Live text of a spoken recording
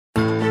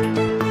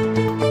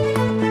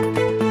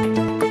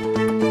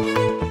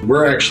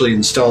We're actually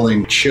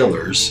installing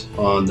chillers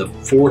on the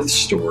 4th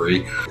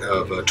story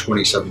of a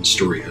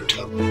 27-story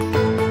hotel.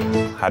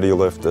 How do you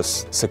lift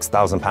this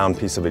 6,000-pound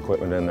piece of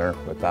equipment in there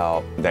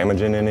without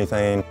damaging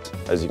anything?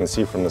 As you can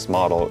see from this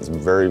model, it's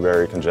very,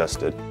 very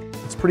congested.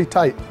 It's pretty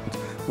tight.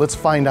 Let's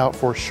find out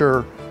for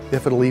sure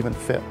if it'll even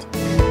fit.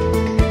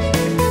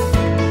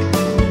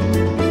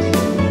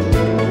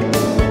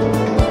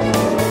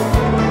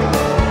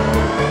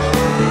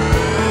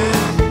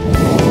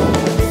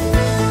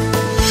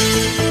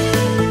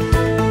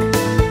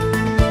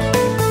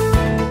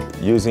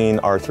 Using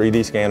our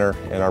 3D scanner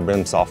and our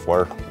BIM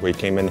software, we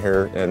came in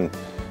here and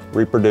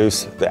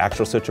reproduced the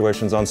actual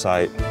situations on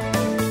site.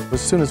 As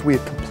soon as we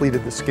had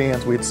completed the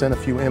scans, we had sent a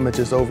few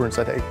images over and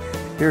said, hey,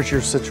 here's your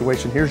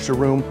situation, here's your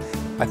room.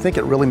 I think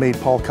it really made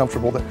Paul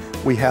comfortable that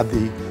we had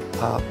the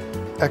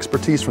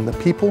expertise from the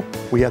people,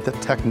 we had the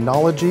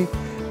technology,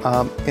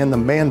 and the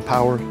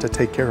manpower to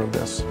take care of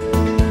this.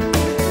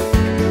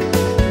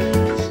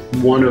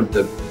 One of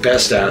the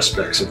best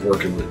aspects of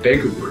working with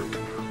Baker Group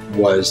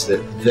was that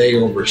they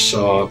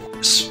oversaw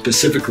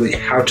specifically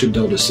how to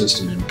build a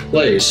system in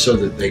place so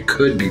that they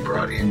could be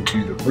brought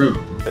into the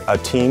room. A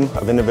team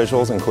of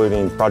individuals,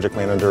 including project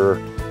manager,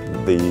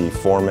 the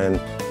foreman,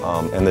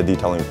 and the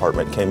detailing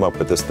department, came up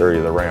with this theory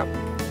of the ramp.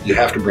 You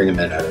have to bring them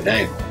in at an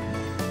angle.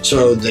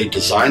 So they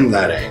designed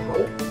that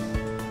angle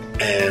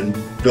and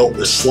built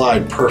the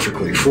slide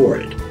perfectly for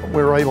it.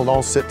 We were able to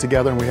all sit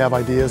together and we have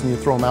ideas and you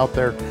throw them out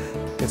there.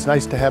 It's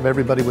nice to have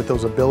everybody with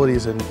those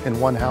abilities in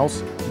one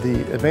house.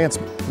 The advanced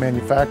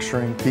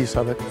manufacturing piece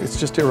of it, it's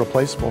just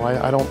irreplaceable.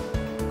 I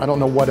don't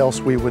know what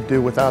else we would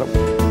do without it.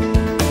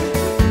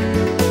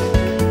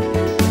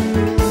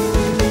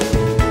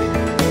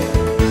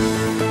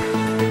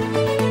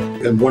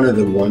 And one of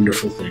the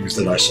wonderful things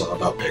that I saw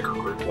about Baker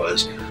Group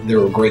was they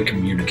were great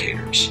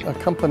communicators. A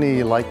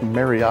company like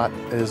Marriott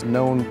is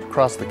known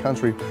across the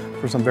country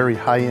for some very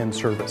high-end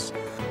service.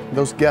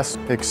 Those guests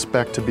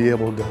expect to be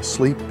able to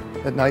sleep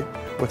at night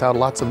without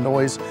lots of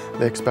noise.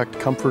 They expect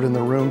comfort in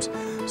their rooms.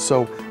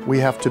 So we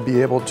have to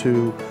be able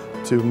to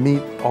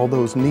meet all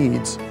those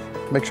needs,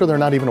 make sure they're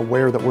not even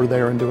aware that we're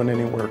there and doing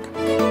any work.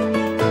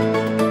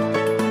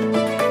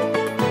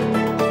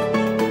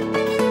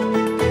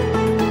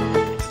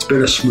 It's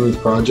been a smooth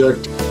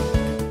project.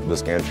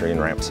 The gantry and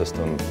ramp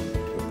system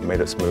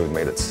made it smooth,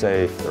 made it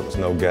safe. There was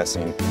no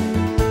guessing.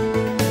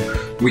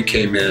 We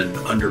came in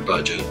under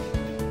budget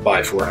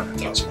by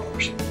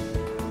 $400,000.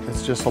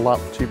 It's just a lot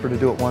cheaper to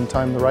do it one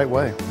time the right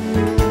way.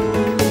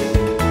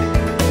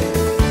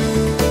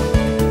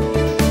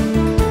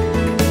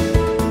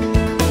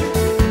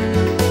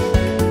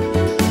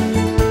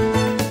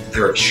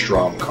 They're a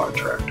strong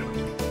contractor.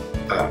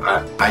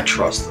 I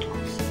trust them.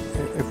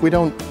 If we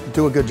don't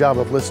do a good job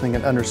of listening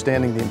and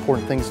understanding the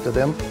important things to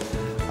them,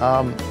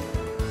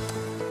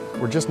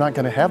 we're just not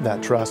going to have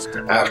that trust.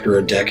 After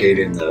a decade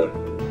in the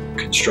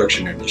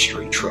construction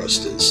industry,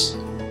 trust is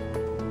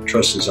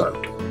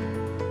earned.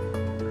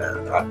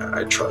 And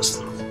I trust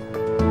them.